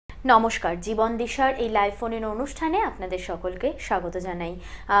নমস্কার, জীবন দিশার এই লাইভ ফোন অনুষ্ঠানে আপনাদের সকলকে স্বাগত জানাই।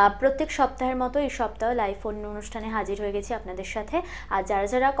 প্রত্যেক সপ্তাহের মতো এই সপ্তাহ লাইভ ফোন অনুষ্ঠানে হাজির হয়ে গেছি আপনাদের সাথে। আর যারা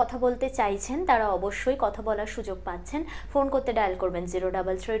যারা কথা বলতে চাইছেন তারা অবশ্যই কথা বলার সুযোগ পাচ্ছেন। ফোন করতে ডায়াল করবেন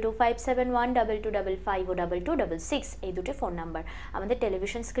 0332571225 ও 2266 এই দুটি ফোন নাম্বার। আমাদের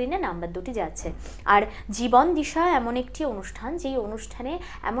টেলিভিশন স্ক্রিনে নাম্বার দুটি যাচ্ছে। আর জীবন দিশা এমন একটি অনুষ্ঠান, যেই অনুষ্ঠানে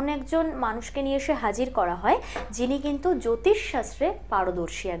এমন একজন মানুষকে নিয়ে এসে হাজির করা হয় যিনি কিন্তু জ্যোতিষ শাস্ত্রে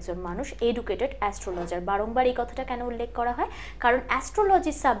পারদর্শী একজন মানুষ, এডুকেটেড অ্যাস্ট্রোলজার। বারংবার এই কথাটা কেন উল্লেখ করা হয়? কারণ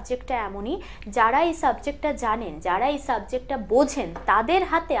অ্যাস্ট্রোলজি সাবজেক্টটা এমনই, যারা এই সাবজেক্টটা জানেন, যারা এই সাবজেক্টটা বোঝেন, তাদের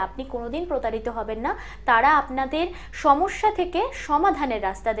হাতে আপনি কোনোদিন প্রতারিত হবেন না। তারা আপনাদের সমস্যা থেকে সমাধানের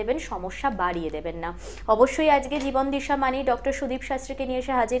রাস্তা দেবেন, সমস্যা বাড়িয়ে দেবেন না। অবশ্যই আজকে জীবন দিশা মানে ডক্টর সুদীপ শাস্ত্রীকে নিয়ে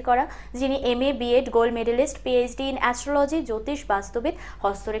এসে হাজির করা, যিনি MA BEd gold medallist, PhD in astrology, জ্যোতিষ, বাস্তবিক,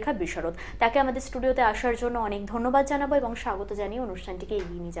 হস্তরেখা বিশারদ। তাকে আমাদের স্টুডিওতে আসার জন্য অনেক ধন্যবাদ জানাবো এবং স্বাগত জানিয়ে অনুষ্ঠানটিকে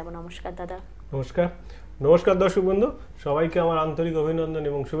এগিয়ে নিয়ে যাবো। নমস্কার দাদা। নমস্কার। নমস্কার দর্শক বন্ধু, সবাইকে আমার আন্তরিক অভিনন্দন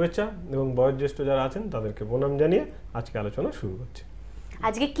এবং শুভেচ্ছা, এবং বয়োজ্যেষ্ঠ যারা আছেন তাদেরকে প্রণাম জানিয়ে আজকে আলোচনা শুরু করছি।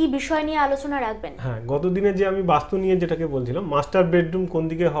 আজকে কি বিষয় নিয়ে আলোচনা রাখবেন? হ্যাঁ, গতদিনে যে আমি বাস্তু নিয়ে যেটাকে বলছিলাম, মাস্টার বেডরুম কোন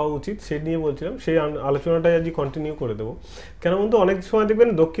দিকে হওয়া উচিত সেই নিয়ে বলছিলাম, সেই আলোচনাটাই আজকে কন্টিনিউ করে দেবো। কেন বলতো, অনেক সময় দেখবেন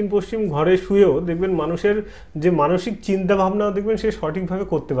দক্ষিণ পশ্চিম ঘরে শুয়েও দেখবেন মানুষের যে মানসিক চিন্তা ভাবনা দেখবেন সে সঠিকভাবে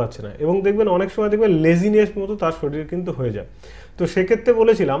করতে পারছে না, এবং দেখবেন অনেক সময় দেখবেন লেজিনেস মতো তার শরীর কিন্তু হয়ে যায়। তো সেক্ষেত্রে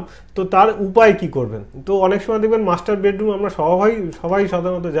বলেছিলাম, তো তার উপায় কি করবেন? তো অনেক সময় দেখবেন মাস্টার বেডরুম আমরা সবাই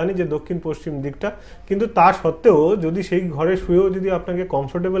সাধারণত জানি যে দক্ষিণ পশ্চিম দিকটা, কিন্তু তা সত্ত্বেও যদি সেই ঘরে শুয়েও যদি আপনাকে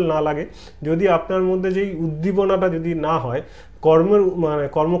কমফোর্টেবল না লাগে, যদি আপনার মধ্যে যেই উদ্দীপনাটা যদি না হয়,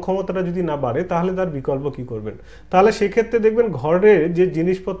 কর্মক্ষমতাটা যদি না বাড়ে, তাহলে তার বিকল্প কি করবেন? তাহলে সেক্ষেত্রে দেখবেন ঘরে যে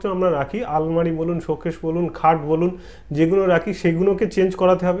জিনিসপত্র আমরা রাখি, আলমারি বলুন, শোকেস বলুন, খাট বলুন, যেগুলো রাখি সেগুলোকে চেঞ্জ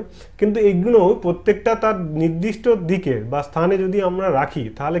করাতে হবে। কিন্তু এইগুলো প্রত্যেকটা তার নির্দিষ্ট দিকে বা স্থানে যদি আমরা রাখি,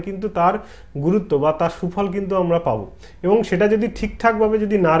 তাহলে কিন্তু তার গুরুত্ব বা তার সুফল কিন্তু আমরা পাবো। এবং সেটা যদি ঠিকঠাকভাবে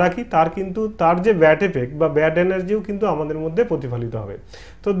যদি না রাখি, তার যে ব্যাড এফেক্ট বা ব্যাড এনার্জিও কিন্তু আমাদের মধ্যে প্রতিফলিত হবে।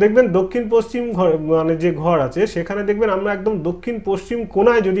 তো দেখবেন দক্ষিণ পশ্চিম ঘর যে ঘর আছে, সেখানে দেখবেন আমরা একদম দক্ষিণ পশ্চিম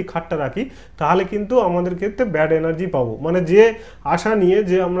কোণায় যদি খাটটা রাখি, তাহলে কিন্তু আমাদের ক্ষেত্রে ব্যাড এনার্জি পাবো। যে আশা নিয়ে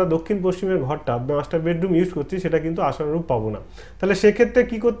যে আমরা দক্ষিণ পশ্চিমের ঘরটা মাস্টার বেডরুম ইউজ করছি, সেটা কিন্তু আশানুরূপ পাবো না। তাহলে সেক্ষেত্রে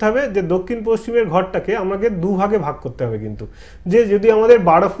কি করতে হবে, যে দক্ষিণ পশ্চিমের ঘরটাকে আমাকে দুভাগে ভাগ করতে হবে। কিন্তু যে যদি আমাদের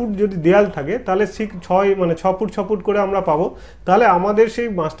 12 ফুট যদি দেয়াল থাকে, তাহলে 6 ফুট 6 ফুট করে আমরা পাবো। তাহলে আমাদের সেই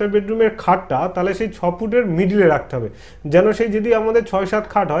মাস্টার বেডরুমের খাটটা তাহলে সেই 6 ফুটের মিডিলে রাখতে হবে, যেন সেই যদি আমাদের 6-7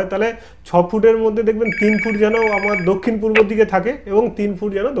 খাট হয়, তাহলে 6 ফুটের মধ্যে দেখবেন 3 ফুট যেন আমার দক্ষিণ পূর্ব দিকে থাকে এবং 3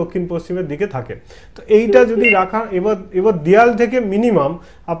 ফুট যেন দক্ষিণ পশ্চিমের দিকে থাকে। তো এইটা যদি রাখা, এবার দেয়াল থেকে মিনিমাম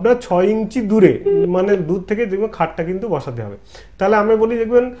আপনার 6 ইঞ্চি দূরে, দূর থেকে দেখবেন খাটটা কিন্তু বসাতে হবে। তাহলে আমরা বলি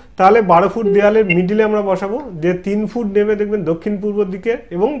দেখবেন, তাহলে 12 ফুট দেয়ালের মিডিলে আমরা বসাবো, যে 3 ফুট নেবে দেখবেন দক্ষিণ পূর্ব দিকে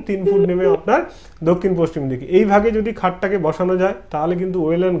এবং 3 ফুট নেবে আপনার দক্ষিণ পশ্চিম দিকে। এই ভাগে যদি খাটটাকে বসানো যায়, তাহলে কিন্তু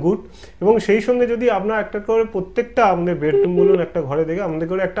ওয়েল অ্যান্ড গুড। এবং সেই সঙ্গে যদি আপনার একটা করে প্রত্যেকটা আমাদের বেডরুম বলুন, একটা ঘরে দেখে আমাদের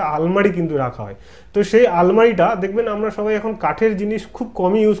করে একটা আলমারি কিন্তু রাখা হয়। তো সেই আলমারিটা দেখবেন আমরা সবাই এখন কাঠের জিনিস খুব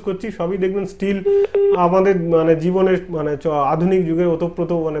কমই ইউজ করছি, সবই দেখবেন স্টিল আমাদের জীবনের আধুনিক যুগের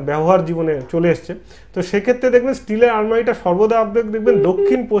ওতপ্রোত ব্যবহার জীবনে চলে এসছে। তো সেক্ষেত্রে দেখবেন স্টিলের আলমারিটা সর্বদা আপনি দেখবেন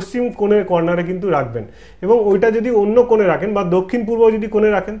দক্ষিণ পশ্চিম কোণের কর্নারে কিন্তু রাখবেন। এবং ওইটা যদি অন্য কোণে রাখেন বা দক্ষিণ পূর্ব যদি কোণে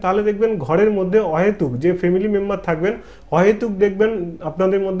রাখেন, তাহলে দেখবেন ঘরের মধ্যে অহেতুক যে ফ্যামিলি মেম্বার থাকবেন, অহেতুক দেখবেন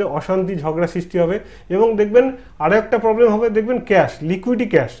আপনাদের মধ্যে অশান্তি ঝগড়া সৃষ্টি হবে। এবং দেখবেন আরও একটা প্রবলেম হবে, দেখবেন লিকুইডিটি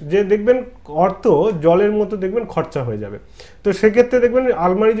ক্যাশ, যে দেখবেন অর্থ জলের মতো দেখবেন খরচা হয়ে যাবে। তো সেক্ষেত্রে দেখবেন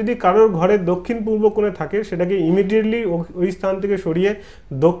আলমারি যদি কারোর ঘরের দক্ষিণ পূর্ব কোণে থাকে, সেটাকে ইমিডিয়েটলি ওই স্থান থেকে সরিয়ে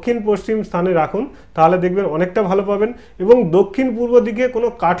দক্ষিণ পশ্চিম স্থানে রাখুন, তাহলে দেখবেন অনেকটা ভালো পাবেন। এবং দক্ষিণ পূর্ব দিকে কোনো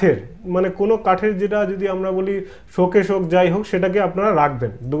কাঠের যেটা যদি আমরা বলি শোকেস হোক, যাই হোক, সেটাকে আপনারা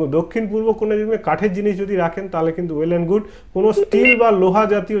রাখবেন। দক্ষিণ পূর্ব কোণে যদি কাঠের জিনিস যদি রাখেন, তাহলে কিন্তু ওয়েল অ্যান্ড গুড। কোনো স্টিল বা লোহা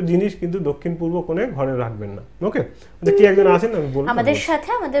জাতীয় জিনিস কিন্তু দক্ষিণ পূর্ব কোণে ঘরে রাখবেন না। ওকে, কি একজন আছেন? আমি বলবো আমাদের সাথে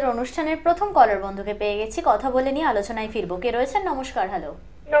আমাদের অনুষ্ঠানের প্রথম কলার বন্ধুকে পেয়ে গেছি, কথা বলে নিয়ে আলোচনায় ফিরবো। কে রয়েছেন? নমস্কার। হ্যালো।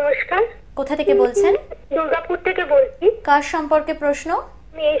 নমস্কার। কোথা থেকে বলছেন? দুর্গাপুর থেকে বলছি। কার সম্পর্কে প্রশ্ন?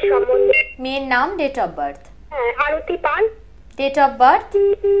 মেয়ের সম্বন্ধে। মেয়ের নাম, ডেট অফ বার্থ? হ্যাঁ, আরতি পাল। Date of birth?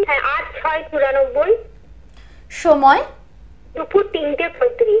 হ্যাঁ, 8/6/94। সময়? দুপুর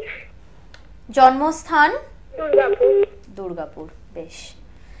 3:35। জন্মস্থান? দুর্গাপুর। বেশ।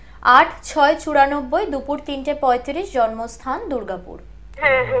 8/6/94, দুপুর 3:35, জন্মস্থান দুর্গাপুর।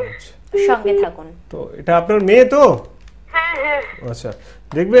 হ্যাঁ হ্যাঁ। সঙ্গে থাকুন। তো এটা আপনার মেয়ে তো? হ্যাঁ হ্যাঁ। আচ্ছা,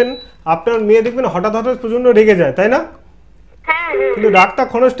 দেখবেন আপনার মেয়ে দেখবেন হঠাৎ প্রচন্ড রেগে যায়, তাই না? হ্যাঁ। কিন্তু ডাক্তার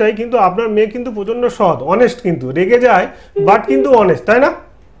খনস্টাই, কিন্তু আপনার মেয়ে কিন্তু প্রচন্ড সৎ, অনেস্ট, কিন্তু রেগে যায় বাট কিন্তু অনেস্ট, তাই না?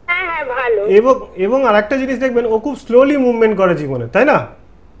 হ্যাঁ হ্যাঁ, ভালো। এবং আরেকটা জিনিস দেখবেন, ও খুব স্লোলি মুভমেন্ট করে জীবনে, তাই না?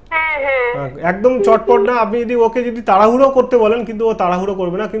 হ্যাঁ একদম চটপট না। আপনি যদি ওকে যদি তাড়াহুড়ো করতে বলেন কিন্তু ও তাড়াহুড়ো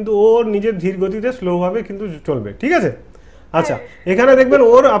করবে না, কিন্তু ওর নিজের ধীর গতিতে স্লো ভাবে কিন্তু চলবে, ঠিক আছে? আচ্ছা, এখানে দেখবেন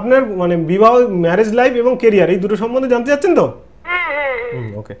ওর আপনার মানে বিবাহ, ম্যারেজ লাইফ এবং কেরিয়ার এই দুটো সম্বন্ধে জানতে চাচ্ছেন তো?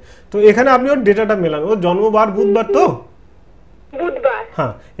 ওকে, তো এখানে আপনি ওর ডেটাটা মেলান। ওর জন্মবার বুধবার তো? বুধবার।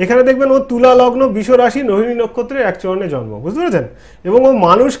 হ্যাঁ, এখানে দেখবেন ও তুলা লগ্ন, বৃষ রাশি, রোহিণী নক্ষত্রের এক চরণে জন্ম, বুঝতে পেরেছেন? এবং ও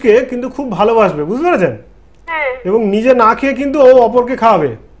মানুষকে কিন্তু খুব ভালোবাসবে, বুঝতে পেরেছেন? এবং নিজে না খেয়ে কিন্তু ও অপরকে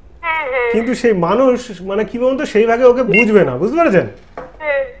খাওয়াবে, কিন্তু সেই মানুষ মানে কি বলুন তো, সেই ভাগে ওকে বুঝবে না, বুঝতে পেরেছেন?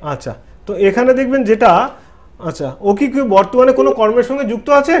 আচ্ছা, তো এখানে দেখবেন যেটা, আচ্ছা ও কি বর্তমানে কোনো কর্মের সঙ্গে যুক্ত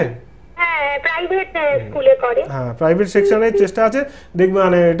আছে? হ্যাঁ, প্রাইভেট সেকশনের চেষ্টা আছে, দেখবেন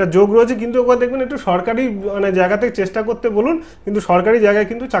মানে এটা যোগ রয়েছে, কিন্তু ওকে দেখবেন একটু সরকারি মানে জায়গা থেকে চেষ্টা করতে বলুন, কিন্তু সরকারি জায়গায়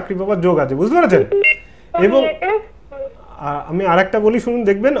কিন্তু চাকরি পাওয়ার যোগ আছে, বুঝতে পেরেছেন? এবং আমি আরেকটা বলি শুনুন,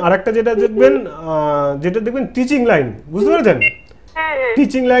 দেখবেন আরেকটা যেটা দেখবেন, যেটা দেখবেন টিচিং লাইন, বুঝতে পেরেছেন?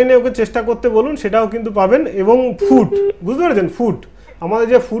 টিচিং লাইনে ওকে চেষ্টা করতে বলুন, সেটাও কিন্তু পাবেন। এবং ফুড, বুঝতে পেরেছেন? ফুড, আমাদের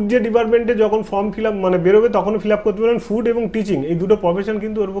যে ফুড যে ডিপার্টমেন্টে যখন ফর্ম ফিল আপ মানে বেরোবে তখন ফিল আপ করতে পারেন। ফুড এবং টিচিং এই দুটো প্রফেশন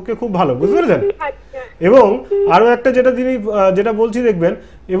কিন্তু ওর পক্ষে খুব ভালো, বুঝতে পেরেছেন? এবং আরও একটা যেটা তিনি যেটা বলছি দেখবেন,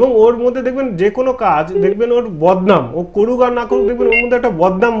 এবং ওর মধ্যে দেখবেন যে কোনো কাজ দেখবেন ওর বদনাম, ও করুক আর না করুক দেখবেন ওর মধ্যে একটা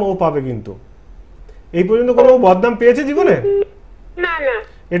বদনাম ও পাবে। কিন্তু এই পর্যন্ত কোনো বদনাম পেয়েছে জীবনে? না না।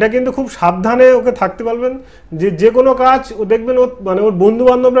 এটা কিন্তু খুব সাবধানে ওকে থাকতে পারবেন, যে যে কোনো কাজ ও দেখবেন ও মানে ওর বন্ধু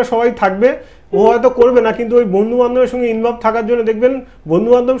বান্ধবরা সবাই থাকবে, ও হয়তো করবে না, কিন্তু ওই বন্ধু বান্ধবের সঙ্গে ইনভলভ থাকার জন্য দেখবেন বন্ধু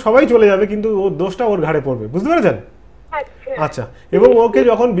বান্ধব সবাই চলে যাবে, কিন্তু ওর দোষটা ওর ঘাড়ে পড়বে, বুঝতে পেরেছেন? আচ্ছা, এবং ওকে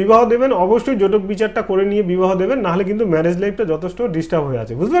যখন বিবাহ দেবেন অবশ্যই জটক বিচারটা করে নিয়ে বিবাহ দেবেন, নাহলে কিন্তু ম্যারেজ লাইফটা যথেষ্ট ডিস্টার্ব হয়ে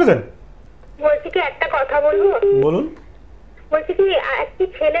আছে, বুঝতে পেরেছেন? বলছি কি একটা কথা বলবো? বলুন। বলছি কি একটি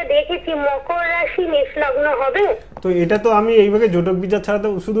ছেলে দেখেছি মকর রাশি মেষ লগ্ন হবে। তো এটা তো আমি এইভাবে জটক বিচার ছাড়া তো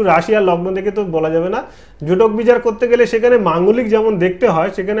শুধু রাশি আর লগ্ন দেখে তো বলা যাবে না। জটক বিচার করতে গেলে সেখানে মাঙ্গলিক যেমন দেখতে হয়,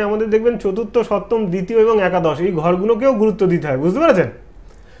 সেখানে আমাদের দেখবেন চতুর্থ, সপ্তম, দ্বিতীয় এবং একাদশ এই ঘরগুলোকেও গুরুত্ব দিতে হয়, বুঝতে পেরেছেন?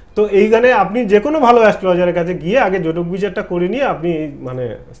 তো এইখানে আপনি যে কোনো ভালো অ্যাস্ট্রোলজারের কাছে গিয়ে আগে জটক বিচারটা করে নিয়ে আপনি মানে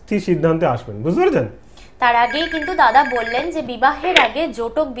স্থির সিদ্ধান্তে আসবেন, বুঝতে পেরেছেন? তার আগেই কিন্তু দাদা বললেন যে বিবাহের আগে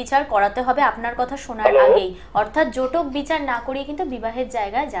জটক বিচার করাতে হবে, আপনার কথা শোনার আগেই, অর্থাৎ জটক বিচার না করিয়ে কিন্তু বিবাহের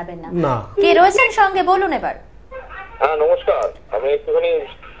জায়গায় যাবেন না। কে রয়েছেন সঙ্গে বলুন এবার। হ্যাঁ নমস্কার, আমি একটুখানি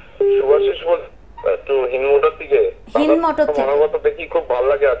শুভাশিস বল, একটু হিনমোটর থেকে। হিনমোটর থেকে মনোগত দেখি খুব ভালো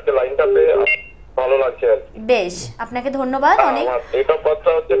লাগে, আজকে লাইনটা পেয়ে ভালো লাগছে আর কি। বেশ, আপনাকে ধন্যবাদ অনেক। আমার ডেট অফ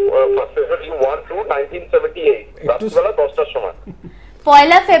বার্থটা হচ্ছে 1 February 1978, রাত্রিবেলা 10টার সময়।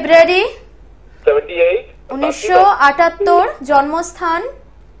 1 ফেব্রুয়ারি 78 1978, জন্মস্থান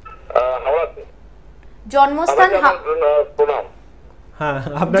হাওড়াতে। জন্মস্থান প্রণাম। হ্যাঁ,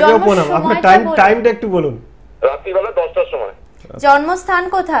 আপনাকেও প্রণাম। আপনার টাইমটা একটু বলুন। রাত্রিবেলা 10টার সময়। জন্মস্থান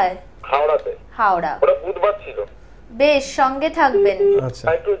কোথায়? হাওড়াতে। হাওড়া। ওটা বুধবার ছিল। বেশ, সঙ্গে থাকবেন। আচ্ছা,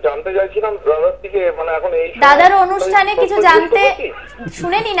 একটু জানতে চাইছিলাম দাদার থেকে, মানে এখন এই দাদার অনুষ্ঠানে কিছু জানতে,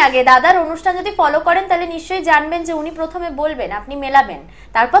 শুনে নিন আগে। দাদার অনুষ্ঠান যদি ফলো করেন তাহলে নিশ্চয়ই জানবেন যে উনি প্রথমে বলবেন, আপনি মেলাবেন,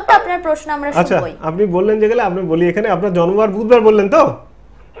 তারপর তো আপনার প্রশ্ন আমরা আচ্ছা শুনবই। আপনি বললেন যেগুলো আপনি বলি, এখানে আপনার জন্মবার বুধবার বললেন তো?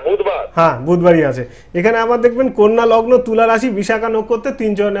 বুধবার। হ্যাঁ, বুধবারই আছে। এখানে আমার দেখবেন কন্যা লগ্ন, তুলা রাশি, বিশাখা নক্ষত্রের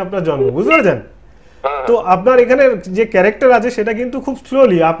 3 চরণে আপনার জন্ম, বুঝতে পারছেন? তো আপনার এখানে যে ক্যারেক্টার আছে সেটা কিন্তু খুব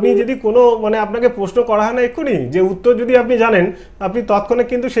স্লোলি, আপনি যদি কোনো মানে আপনাকে প্রশ্ন করা হয় না এক্ষুনি যে উত্তর যদি আপনি জানেন, আপনি তৎক্ষণে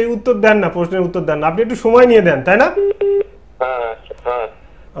কিন্তু সেই উত্তর দেন না, প্রশ্নের উত্তর দেন না, আপনি একটু সময় নিয়ে দেন, তাই না?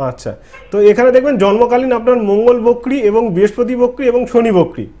 আচ্ছা, তো এখানে দেখবেন জন্মকালীন আপনার মঙ্গল বক্রী এবং বৃহস্পতি বক্রী এবং শনি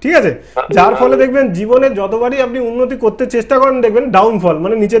বক্রী, ঠিক আছে? যার ফলে দেখবেন জীবনে যতবারই আপনি উন্নতি করতে চেষ্টা করেন দেখবেন ডাউনফল,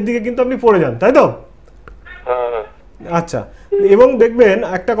 মানে নিচের দিকে কিন্তু আপনি পড়ে যান, তাই তো? আচ্ছা, এবং দেখবেন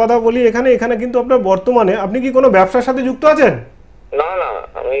একটা কথা বলি, এখানে এখানে কিন্তু আপনার বর্তমানে আপনি কি কোনো ব্যবসার সাথে যুক্ত আছেন? না না,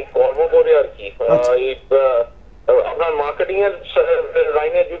 আমি কর্ম করি আর কি, আপনার মার্কেটিং এর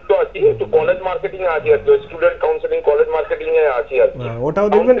লাইনে যুক্ত আছি, একটু কলেজ মার্কেটিং এ আছি আর কি, স্টুডেন্ট কাউন্সিলিং কলেজ মার্কেটিং এ আছি আর কি। ওটাও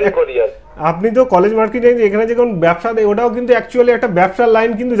দেখবেন আপনি তো কলেজ মার্কেটিং, এখানে যে কোন ব্যবসা দেয় ওটাও কিন্তু অ্যাকচুয়ালি একটা ব্যবসার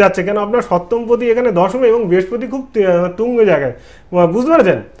লাইন কিন্তু যাচ্ছে, কেন আপনার সপ্তমপতি এখানে দশমে এবং বৃহস্পতি খুব তুঙ্গ জায়গায়, বুঝতে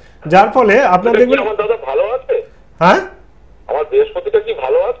পারছেন? যার ফলে আপনার দেখবেন আমার দাদা ভালো আছে। হ্যাঁ, আমার বৃহস্পতিটা কি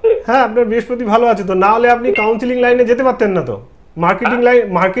ভালো আছে? হ্যাঁ, আপনার বৃহস্পতি ভালো আছে তো, না হলে আপনি কাউন্সিলিং লাইনে যেতে পারতেন না তো। মার্কেটিং লাইন,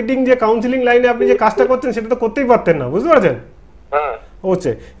 মার্কেটিং যে কাউন্সিলিং লাইনে আপনি যে কাজটা করছেন সেটা তো করতেই পারতেন না, বুঝতে পারছেন? হ্যাঁ,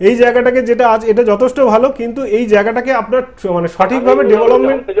 হচ্ছে এই জায়গাটাকে যেটা আজ এটা যথেষ্ট ভালো, কিন্তু এই জায়গাটাকে আপনার মানে সঠিকভাবে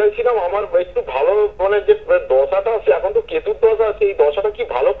ডেভেলপমেন্ট চাইছিলাম। আমার একটু ভালো মানে যে দশাটা আছে, এখন তো কেতুর দশা আছে, এই দশাটা কি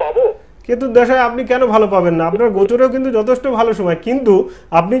ভালো পাবো? কেতুর দশায় আপনি কেন ভালো পাবেন না? আপনার গোচরেও কিন্তু যথেষ্ট ভালো সময়, কিন্তু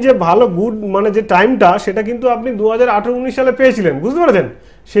আপনি যে ভালো গুড মানে যে টাইমটা সেটা কিন্তু আপনি 2018-19 সালে পেয়েছিলেন, বুঝতে পারছেন?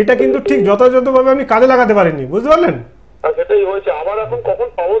 সেটা কিন্তু ঠিক যথাযথভাবে আপনি কাজে লাগাতে পারেননি, বুঝতে পারলেন? আর সেটাই হয়েছে। আবার এখন কখন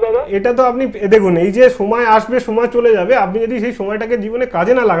পাবো দাদা? এটা তো আপনি দেখুন, এই যে সময় আসবে সময় চলে যাবে, আপনি যদি সেই সময়টাকে জীবনে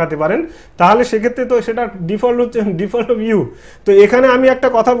কাজে না লাগাতে পারেন তাহলে সেক্ষেত্রে তো সেটা ডিফল্ট হচ্ছে, ডিফল্ট অফ ইউ। তো এখানে আমি একটা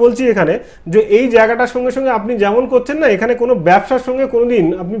কথা বলছি এখানে, যে এই জায়গাটার সঙ্গে সঙ্গে আপনি যেমন করছেন না, এখানে কোনো ব্যবসার সঙ্গে কোনোদিন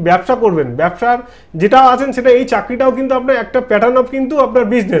আপনি ব্যবসা করবেন, ব্যবসার যেটা আছেন সেটা, এই চাকরিটাও কিন্তু আপনার একটা প্যাটার্ন অফ কিন্তু আপনার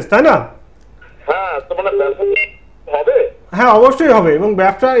বিজনেস, তাই না? হ্যাঁ, তো মানে ব্যবসা হবে? হ্যাঁ, অবশ্যই হবে। এবং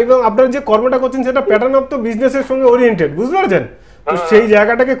ব্যবসা এবং আপনার যে কর্মটা করছেন সেটা প্যাটার্ন অফ তো বিজনেসের সঙ্গে ওরিয়েন্টেড, বুঝতে পারছেন? তো সেই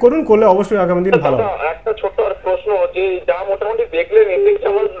জায়গাটাকে করুন, করলে অবশ্যই আগামী দিন ভালো হবে। একটা ছোট্ট আর প্রশ্ন, যে যা মোটামুটি দেখলেন এতে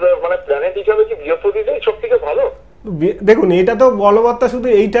আমার মানে প্ল্যানেট হিসাবে কি বৃহস্পতিটাই সব থেকে ভালো? দেখুন, এটা তো বলবত্তা শুধু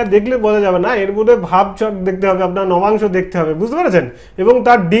এইটা দেখলে বোঝা যাবে না, এর মধ্যে ভাবচক দেখতে হবে, আপনার নবাংশ দেখতে হবে, বুঝতে পেরেছেন? এবং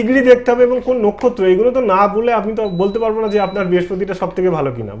তার ডিগ্রি দেখতে হবে এবং কোন নক্ষত্র, এগুলো তো না বলে আপনি তো বলতে পারবো না যে আপনার বৃহস্পতিটা সব থেকে ভালো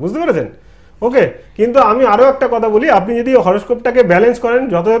কিনা, বুঝতে পেরেছেন? ওকে, কিন্তু আমি আরো একটা কথা বলি, আপনি যদি হরোস্কোপটাকে ব্যালেন্স করেন,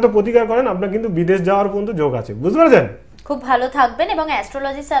 যথাযথ প্রতিকার করেন, আপনার কিন্তু বিদেশ যাওয়ার পর্যন্ত যোগ আছে, বুঝতে পেরেছেন? খুব ভালো থাকবেন। এবং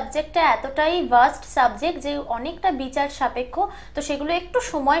অ্যাস্ট্রোলজি সাবজেক্টটা এতটাই ভাস্ট সাবজেক্ট যে অনেকটা বিচার সাপেক্ষ, তো সেগুলো একটু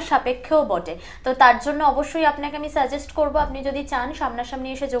সময় সাপেক্ষেও বটে। তো তার জন্য অবশ্যই আপনাকে আমি সাজেস্ট করব, আপনি যদি চান সামনাসামনি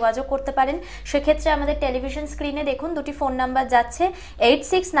এসে যোগাযোগ করতে পারেন। সেক্ষেত্রে আমাদের টেলিভিশন স্ক্রিনে দেখুন দুটি ফোন নাম্বার যাচ্ছে,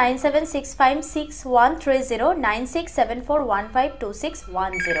 8697656130,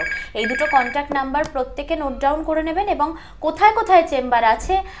 9674152610। এই দুটো কন্ট্যাক্ট নাম্বার প্রত্যেকে নোট ডাউন করে নেবেন। এবং কোথায় কোথায় চেম্বার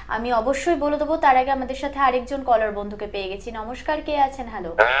আছে আমি অবশ্যই বলে দেবো। তার আগে আমাদের সাথে আরেকজন কলার বন্ধুকে পেয়ে গেছি। নমস্কার, কে আছেন?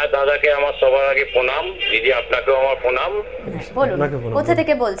 হ্যালো। হ্যাঁ, দাদাকে আমার সবার আগে প্রণাম, দিদি আপনাকেও আমার প্রণাম। বলুন, কোথা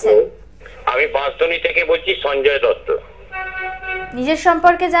থেকে বলছেন? আমি বাঁশদনি থেকে বলছি, সঞ্জয় দত্ত। নিজের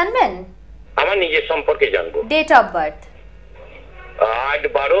সম্পর্কে জানবেন? আমার নিজের সম্পর্কে জানবো। Date of birth?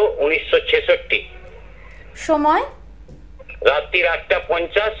 8/12/1966। সময়? রাত্রি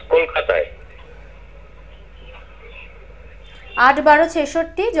 8:50 কলকাতায়।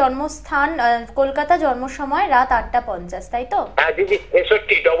 8/12/66, জন্মস্থান কলকাতা, জন্ম সময় রাত 8:50, তাই তো? হ্যাঁ দিদি,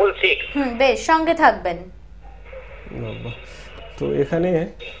 66 বেশ, সঙ্গে থাকবেন। তো এখানে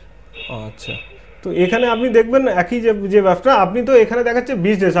আচ্ছা, তো এখানে আপনি দেখবেন একই যে ব্যবসা, আপনি তো এখানে দেখাচ্ছে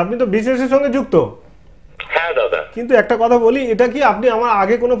বিজনেস, আপনি তো বিজনেসের সঙ্গে যুক্ত। হ্যাঁ দাদা। কিন্তু একটা কথা বলি, এটা কি আপনি আমার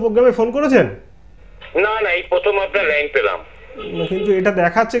আগে কোনো প্রোগ্রামে ফোন করেছেন? না না, এই প্রথম আপনার লাইন পেলাম। কিন্তু এটা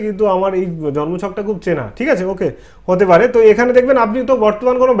দেখাচ্ছে কিন্তু আমার এই জন্মছকটা খুব চেনা, ঠিক আছে, ওকে, হতে পারে। তো এখানে দেখবেন আপনি তো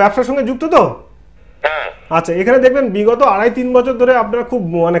বর্তমান কোনো ব্যবসার সঙ্গে যুক্ত তো? হ্যাঁ। আচ্ছা, এখানে দেখবেন বিগত 2.5-3 বছর ধরে আপনার খুব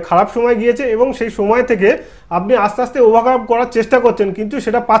মানে খারাপ সময় গিয়েছে, এবং সেই সময় থেকে আপনি আস্তে আস্তে ওভারকাম করার চেষ্টা করছেন, কিন্তু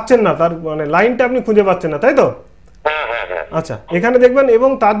সেটা পাচ্ছেন না, তার মানে লাইনটা আপনি খুঁজে পাচ্ছেন না, তাই তো? হ্যাঁ হ্যাঁ হ্যাঁ। আচ্ছা, এখানে দেখবেন, এবং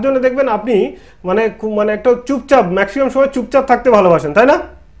তার জন্য দেখবেন আপনি মানে খুব মানে একটা চুপচাপ, ম্যাক্সিমাম সময় চুপচাপ থাকতে ভালোবাসেন, তাই না?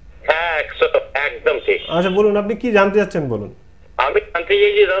 হ্যাঁ, একদম ঠিক। আচ্ছা, বলুন আপনি কি জানতে চাচ্ছেন, বলুন। আমি জানতে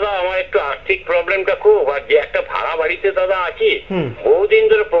চাই যে দাদা, আমার একটু আর্থিক প্রবলেমটা খুব, আর যে একটা ভাড়া বাড়িতে দাদা আছি, বহুদিন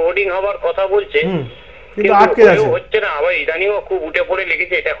ধরে প্রমোটিং হওয়ার কথা বলছে, কিন্তু আটকে যাচ্ছে, হচ্ছে না। আবার ইদানিও খুব উঠে পড়ে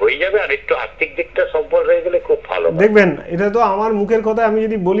লেগেছে, এটা হয়ে যাবে, আর একটু আর্থিক দিকটা সফল হয়ে গেলে খুব ভালো। দেখবেন, এটা তো আমার মুখের কথা, আমি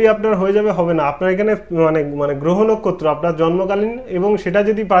যদি বলি আপনার হয়ে যাবে, হবে না। আপনার এখানে মানে মানে গ্রহ নক্ষত্র আপনার জন্মকালীন, এবং সেটা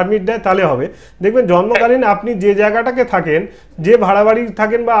যদি পারমিট দেয় তাহলে হবে। দেখবেন জন্মকালীন আপনি যে জায়গাটাকে থাকেন, যে ভাড়া বাড়ি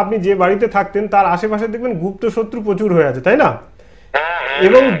থাকেন, বা আপনি যে বাড়িতে থাকতেন তার আশেপাশে দেখবেন গুপ্ত শত্রু প্রচুর হয়ে আছে, তাই না?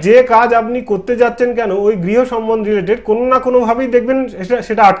 এবং যে কাজ আপনি করতে যাচ্ছেন কেন, ওই গৃহ সম্বন্ধ রিলেটেড কোনো না কোনো ভাবেই দেখবেন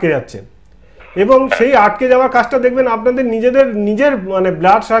সেটা আটকে যাচ্ছে, এবং সেই আটকে যাওয়ার কাজটা দেখবেন আপনাদের নিজের মানে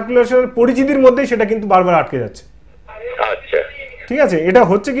ব্লাড সার্কুলেশনের পরিচিতির মধ্যেই সেটা কিন্তু বারবার আটকে যাচ্ছে। আচ্ছা, ঠিক আছে, এটা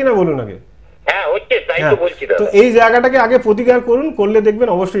হচ্ছে কিনা বলুন আগে। হ্যাঁ হচ্ছে, তাই তো বলছি দাদা। তো এই জায়গাটাকে আগে প্রতিকার করুন, করলে দেখবেন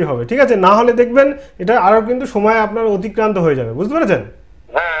অবশ্যই হবে, ঠিক আছে? না হলে দেখবেন এটা আরো কিন্তু সময় আপনার অতিক্রান্ত হয়ে যাবে, বুঝতে পেরেছেন?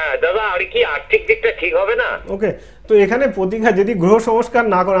 হ্যাঁ দাদা, আর কি আর্থিক দিকটা ঠিক হবে না? ওকে, তো এখানে প্রতিকার যদি গ্রহ সংস্কার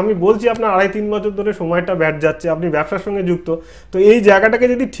না করেন, আমি বলছি আপনার 2.5-3 বছর ধরে সময়টা ব্যাট যাচ্ছে, আপনি ব্যবসার সঙ্গে যুক্ত, তো এই জায়গাটাকে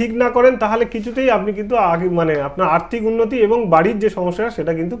যদি ঠিক না করেন তাহলে কিছুতেই আপনি কিন্তু আগে মানে আপনার আর্থিক উন্নতি এবং বাড়ির যে সমস্যা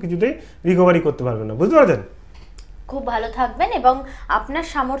সেটা কিন্তু কিছুতেই রিকভারি করতে পারবেন না, বুঝতে পারছেন? খুব ভালো থাকবেন, এবং আপনার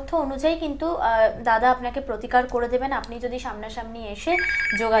সামর্থ্য অনুযায়ী কিন্তু দাদা আপনাকে প্রতিকার করে দেবেন, আপনি যদি সামনাসামনি এসে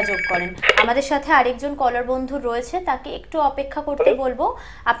যোগাযোগ করেন। আমাদের সাথে আরেকজন কলার বন্ধু রয়েছে, তাকে একটু অপেক্ষা করতে বলবো।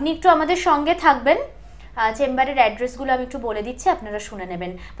 আপনি একটু আমাদের সঙ্গে থাকবেন। চেম্বারের অ্যাড্রেসগুলো আমি একটু বলে দিচ্ছি, আপনারা শুনে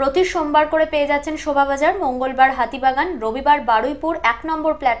নেবেন। প্রতি সোমবার করে পেয়ে যাচ্ছেন শোভাবাজার, মঙ্গলবার হাতিবাগান, রবিবার বারুইপুর 1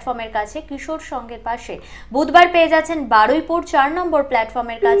 নম্বর প্ল্যাটফর্মের কাছে কিশোর সংঘের পাশে, বুধবার পেয়ে যাচ্ছেন বারুইপুর 4 নম্বর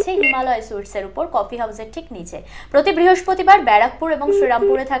প্ল্যাটফর্মের কাছে হিমালয় সুইটসের উপর কফি হাউসের ঠিক নিচে। প্রতি বৃহস্পতিবার ব্যারাকপুর এবং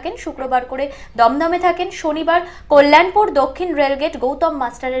শ্রীরামপুরে থাকেন, শুক্রবার করে দমদমে থাকেন, শনিবার কল্যাণপুর দক্ষিণ রেলগেট গৌতম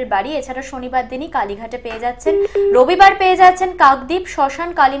মাস্টারের বাড়ি, এছাড়া শনিবার দিনই কালীঘাটে পেয়ে যাচ্ছেন, রবিবার পেয়ে যাচ্ছেন কাকদ্বীপ শ্মশান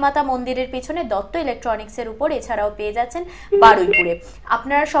কালীমাতা মন্দিরের পিছনে দত্ত ইলেকট্রনিক ইলেকট্রনিক্সের উপর, এছাড়াও পেয়ে যাচ্ছেন বারুইপুরে।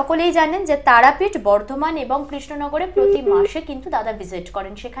 আপনারা সকলেই জানেন যে তারাপীঠ, বর্ধমান এবং কৃষ্ণনগরে প্রতি মাসে কিন্তু দাদা ভিজিট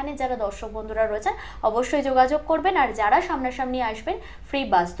করেন। সেখানে যারা দর্শক বন্ধুরা রয়েছেন অবশ্যই যোগাযোগ করবেন, আর যারা সামনাসামনি আসবেন ফ্রি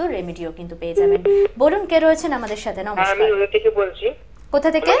বাস্তু রেমেডিও কিন্তু পেয়ে যাবেন। বলুন, কে রয়েছেন আমাদের সাথে? নমস্কার। আমি নদিয়া থেকে বলছি। কোথা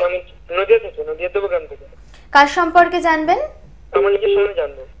থেকে? আমি নদিয়া দেবগ্রাম থেকে। কার সম্পর্কে জানবেন? আমার নিজের সম্বন্ধে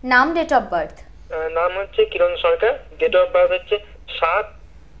জানবো। নাম, ডেট অফ বার্থ? নাম হচ্ছে কিরণ সরকার, ডেট অফ বার্থ হচ্ছে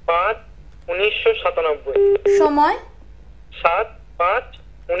 7/5/1997। সময়?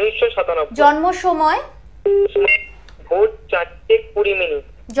 7/5/1997। জন্ম সময়? ভোর 4:20।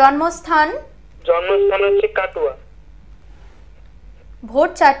 জন্মস্থান? জন্মস্থান হচ্ছে কাটোয়া। ভোর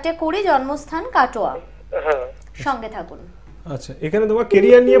 4:20, জন্মস্থান কাটোয়া। হ্যাঁ, সঙ্গে থাকুন। আচ্ছা, এখানে তোমার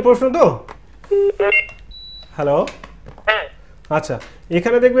কেরিয়ার নিয়ে প্রশ্ন তো? হ্যালো। হ্যাঁ। আচ্ছা,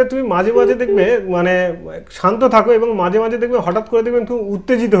 এখানে দেখবে তুমি মাঝে মাঝে দেখবে মানে শান্ত থাকো এবং মাঝে মাঝে দেখবে হঠাৎ করে দেখবে তুমি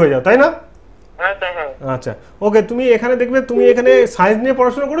উত্তেজিত হয়ে যাও, তাই না? হ্যাঁ হ্যাঁ। আচ্ছা, ওকে। তুমি এখানে দেখবে তুমি এখানে সায়েন্স নিয়ে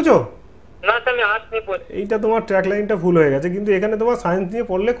পড়াশোনা করেছো? না, আমি আর্টস নিয়ে পড়ছি। এইটা তোমার ট্র্যাক লাইনটা ভুল হয়ে গেছে, কিন্তু এখানে তোমার সায়েন্স নিয়ে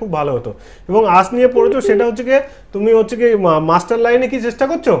পড়লে খুব ভালো হতো। এবং আর্টস নিয়ে পড়েছো, সেটা হচ্ছে কি তুমি হচ্ছে কি মাস্টার লাইনে কি চেষ্টা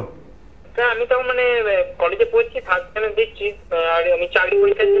করছো? আমি তো মানে কলেজে পড়ছি, থার্ড সেমেস্টার দিচ্ছি, আর আমি চাকরি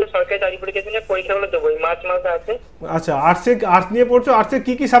পরীক্ষার জন্য, সরকারি চাকরি পরীক্ষার জন্য পরীক্ষাগুলো দেবো মার্চ মাসে আছে। আচ্ছা, আর্টস নিয়ে পড়ছো। আর্টসে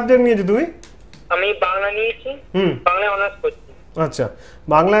কি কি সাবজেক্ট নিয়েছো তুমি? আমি বাংলা নিয়েছি, বাংলায় অনার্স করছি। আচ্ছা,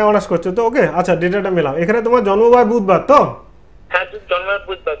 বাংলায় অনার্স করছো তো, ওকে। আচ্ছা, ডেটাটা মেলাম। এখানে তোমার জন্মবার বুধবার তো? হ্যাঁ, জন্মের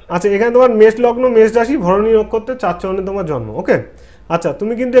বুধবার। আচ্ছা, এখানে তোমার মেষ লগ্ন, মেষ রাশি, ভরণী নক্ষত্রের 4 চরণে তোমার জন্ম, ওকে। আচ্ছা,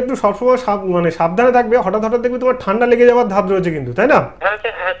 তুমি কিন্তু একটু সবসময় মানে সাবধানে থাকবে। হঠাৎ হঠাৎ দেখবে তোমার ঠান্ডা লেগে যাওয়ার ধাপ রয়েছে কিন্তু, তাই না? হ্যাঁ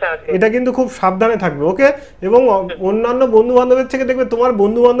স্যার। এটা কিন্তু খুব সাবধানে থাকবে, ওকে। এবং অন্যান্য বন্ধু বান্ধবের থেকে দেখবে তোমার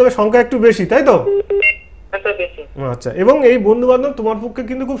বন্ধু বান্ধবের সংখ্যা একটু বেশি, তাই তো? আচ্ছা, এবং এই বন্ধু বান্ধব তোমার পক্ষে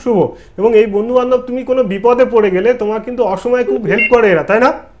কিন্তু খুব শুভ। এবং এই বন্ধু বান্ধব তুমি কোনো বিপদে পড়ে গেলে তোমার কিন্তু অসময়ে খুব হেল্প করে এরা, তাই না?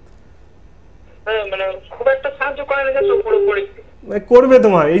 মানে খুব একটা সাহায্য করে না, পুরোপুরি করবে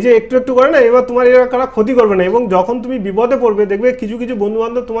তোমার, এই যে একটু একটু করে না, এবার তোমার এরা কারা ক্ষতি করবে না। এবং যখন তুমি বিপদে পড়বে দেখবে কিছু কিছু বন্ধু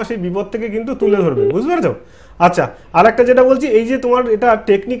বান্ধব তোমার সেই বিপদ থেকে কিন্তু তুলে ধরবে, বুঝতে পারছো? আচ্ছা, আর একটা যেটা বলছি, এই যে তোমার এটা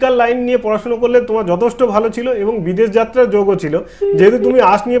টেকনিক্যাল লাইন নিয়ে পড়াশোনা করলে তোমার যথেষ্ট ভালো ছিল এবং বিদেশ যাত্রার যোগও ছিল। যেহেতু তুমি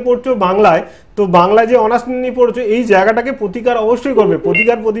আর্টস নিয়ে পড়ছো বাংলায়, তো বাংলায় যে অনার্স নিয়ে পড়ছো, এই জায়গাটাকে প্রতিকার অবশ্যই করবে।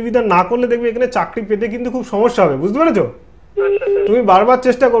 প্রতিবিধান না করলে দেখবে এখানে চাকরি পেতে কিন্তু খুব সমস্যা হবে, বুঝতে পেরেছো? তুমি বারবার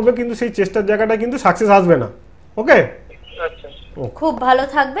চেষ্টা করবে, কিন্তু সেই চেষ্টার জায়গাটা কিন্তু সাকসেস আসবে না, ওকে। খুব ভালো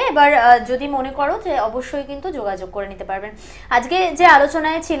থাকবে। এবার যদি মনে করো যে অবশ্যই কিন্তু যোগাযোগ করে নিতে পারবেন। আজকে যে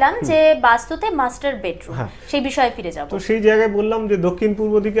আলোচনায় ছিলাম যে বাস্তুতে মাস্টার বেডরুম, সেই বিষয়ে ফিরে যাব। তো সেই জায়গায় বললাম যে দক্ষিণ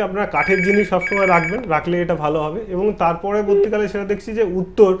পূর্ব দিকে আপনারা কাঠের জিনিস সবসময় রাখবেন, রাখলে এটা ভালো হবে। এবং তারপরে পরবর্তীকালে সেটা দেখছি যে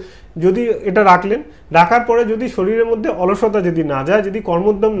উত্তর যদি এটা রাখার পরে যদি শরীরের মধ্যে অলসতা যদি না যায়, যদি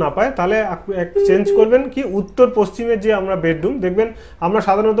কর্মোদ্যম না পায়, তাহলে চেঞ্জ করবেন কি উত্তর পশ্চিমের যে আমরা বেডরুম দেখবেন। আমরা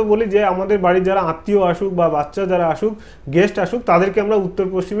সাধারণত বলি যে আমাদের বাড়ির যারা আত্মীয় আসুক বা বাচ্চা যারা আসুক, গেস্ট আসুক, তাদেরকে আমরা উত্তর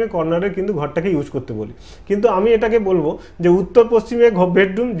পশ্চিমে কর্নারের কিন্তু ঘরটাকে ইউজ করতে বলি। কিন্তু আমি এটাকে বলবো যে উত্তর পশ্চিমে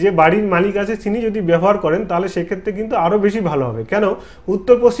বেডরুম যে বাড়ির মালিক আছে তিনি যদি ব্যবহার করেন, তাহলে সেক্ষেত্রে কিন্তু আরও বেশি ভালো হবে। কেন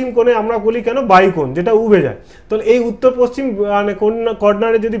উত্তর পশ্চিম কোণে আমরা বলি কেন বায়ুকোণ, যেটা উবে যায়। তো এই উত্তর পশ্চিম মানে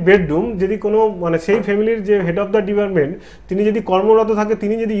কর্নারে যদি বেডরুম যদি কোনো মানে সেই ফ্যামিলির যে হেড অফ দ্য ডিপার্টমেন্ট তিনি যদি কর্মরত থাকে,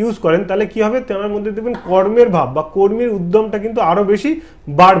 তিনি যদি ইউজ করেন, তাহলে কি হবে, তার মধ্যে দেখবেন কর্মের ভাব বা কর্মীর উদ্যমটা কিন্তু আরও বেশি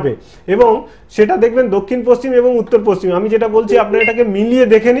বাড়বে। এবং সেটা দেখবেন দক্ষিণ পশ্চিম এবং উত্তর পশ্চিম। আমি যেটা বলছি আপনারা এটাকে মিলিয়ে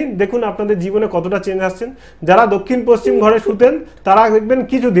দেখে নিন, দেখুন আপনাদের জীবনে কতটা চেঞ্জ আসছেন। যারা দক্ষিণ পশ্চিম ঘরে শুতেন তারা দেখবেন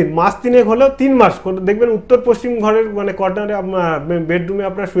কিছুদিন, মাস 3 হলেও 3 মাস দেখবেন উত্তর পশ্চিম ঘরের মানে কর্নারে বেডরুমে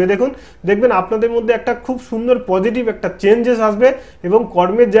আপনারা শুয়ে দেখবেন আপনাদের মধ্যে একটা খুব সুন্দর পজিটিভ একটা চেঞ্জেস আসবে এবং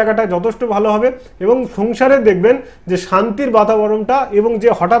কর্মের জায়গাটা যথেষ্ট ভালো হবে। এবং সংসারে দেখবেন যে শান্তির বাতাবরণটা, এবং যে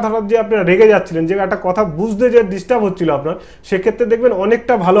হঠাৎ যে আপনারা রেগে যাচ্ছিলেন, যে একটা কথা বুঝতে যে ডিস্টার্ব হচ্ছিল আপনার, সেক্ষেত্রে দেখবেন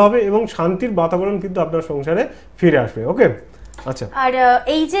অনেকটা ভালো হবে এবং শান্তির বাতাবরণ কিন্তু আপনার সংসারে ফিরে আসবে, ওকে। আচ্ছা, আর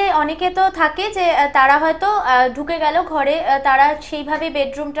এই যে অনেকে তো থাকে যে তারা হয়তো ঢুকে গেল ঘরে, তারা সেইভাবে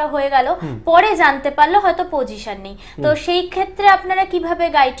বেডরুমটা হয়ে গেল, পরে জানতে পারলো হয়তো পজিশন নেই, তো সেই ক্ষেত্রে আপনারা কিভাবে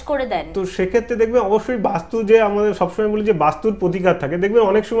গাইড করে দেন? তো সেক্ষেত্রে দেখবে অবশ্যই বাস্তু, যে আমাদের সবসময় বলি যে বাস্তুর প্রতিকার থাকে। দেখবেন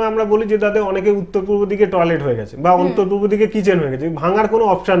অনেক সময় আমরা বলি যে তাদের অনেকে উত্তর পূর্ব দিকে টয়লেট হয়ে গেছে বা উত্তর পূর্ব দিকে কিচেন হয়ে গেছে, ভাঙার কোনো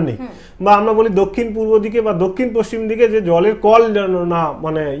অপশন নেই। বা আমরা বলি দক্ষিণ পূর্ব দিকে বা দক্ষিণ পশ্চিম দিকে যে জলের কল না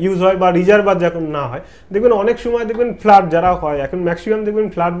মানে ইউজ হয় বা রিজার্ভার যখন না হয়, দেখবেন অনেক সময় দেখবেন ফ্ল্যাট যারা হয়, এখন ম্যাক্সিমাম দেখবেন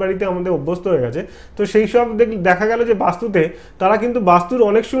ফ্ল্যাট বাড়িতে আমাদের অভ্যস্ত হয়ে গেছে। তো সেই সব দেখা গেল যে বাস্তুতে তারা কিন্তু বাস্তুর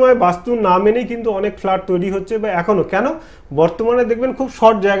অনেক সময় বাস্তু না মেনেই কিন্তু অনেক ফ্ল্যাট তৈরি হচ্ছে। বা এখনো কেন বর্তমানে দেখবেন খুব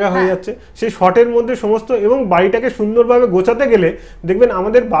শর্ট জায়গা হয়ে যাচ্ছে, সেই শর্টের মধ্যে সমস্ত, এবং বাড়িটাকে সুন্দরভাবে গোছাতে গেলে দেখবেন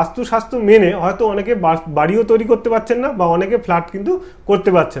আমাদের বাস্তুশাস্ত্র মেনে হয়তো অনেকে বাড়িও তৈরি করতে পারছেন না, বা অনেকে ফ্ল্যাট কিন্তু করতে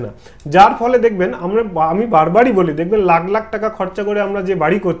পারছে না, যার ফলে দেখবেন আমি বারবারই বলি, দেখবেন লাখ লাখ টাকা খরচা করে আমরা যে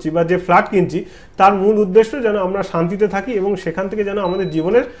বাড়ি করছি বা যে ফ্ল্যাট কিনছি, তার মূল উদ্দেশ্য যেন আমরা শান্তিতে থাকি এবং সেখান থেকে যেন আমাদের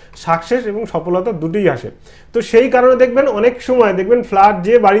জীবনের সাকসেস এবং সফলতা দুটোই আসে। তো সেই কারণে দেখবেন অনেক সময় দেখবেন ফ্ল্যাট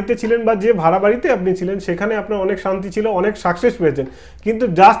যে বাড়িতে ছিলেন বা যে ভাড়া বাড়িতে আপনি ছিলেন সেখানে আপনার অনেক শান্তি ছিল, অনেক সাকসেস পেয়েছেন, কিন্তু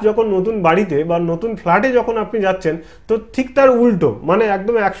জাস্ট যখন নতুন বাড়িতে বা নতুন ফ্ল্যাটে যখন আপনি যাচ্ছেন, তো ঠিক তার উল্টো, মানে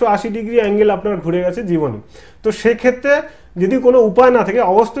একদম 180 ডিগ্রি অ্যাঙ্গেল আপনার ঘুরে গেছে জীবনে। তো সেক্ষেত্রে যদি কোনো উপায় না থাকে,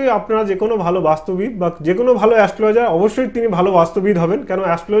 অবশ্যই আপনারা যে কোনো ভালো বাস্তুবিদ বা যে কোনো ভালো অ্যাস্ট্রোলজার, অবশ্যই তিনি ভালো বাস্তুবিদ হবেন, কেন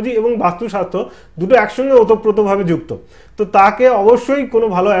অ্যাস্ট্রোলজি এবং বাস্তুশাস্ত্র দুটো একসঙ্গে ওতপ্রোতভাবে যুক্ত। তো তাকে অবশ্যই কোনো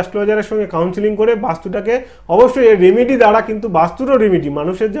ভালো অ্যাস্ট্রোলজারের সঙ্গে কাউন্সিলিং করে বাস্তুটাকে অবশ্যই এই রেমেডি দ্বারা, কিন্তু বাস্তুরও রেমেডি,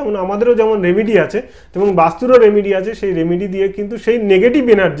 মানুষের যেমন আমাদেরও যেমন রেমেডি আছে এবং বাস্তুরও রেমেডি আছে, সেই রেমেডি দিয়ে কিন্তু সেই নেগেটিভ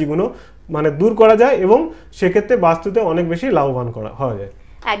এনার্জিগুলো মানে দূর করা যায় এবং সেক্ষেত্রে বাস্তুতে অনেক বেশি লাভবান হওয়া যায়।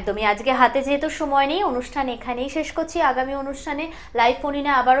 একদমই। আজকে হাতে যেহেতু সময় নেই, অনুষ্ঠান এখানেই শেষ করছি। আগামী অনুষ্ঠানে লাইভ ফোন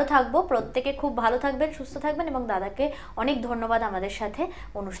ইনে আবারও থাকবো। প্রত্যেকে খুব ভালো থাকবেন, সুস্থ থাকবেন, এবং দাদাকে অনেক ধন্যবাদ আমাদের সাথে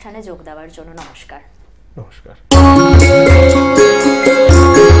অনুষ্ঠানে যোগ দেওয়ার জন্য। নমস্কার। নমস্কার।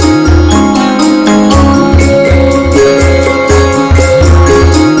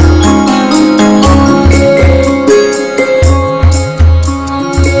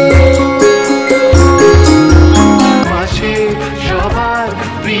 সবার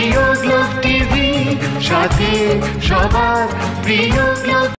প্রিয় গ্লোব টিভি, সাথে সবার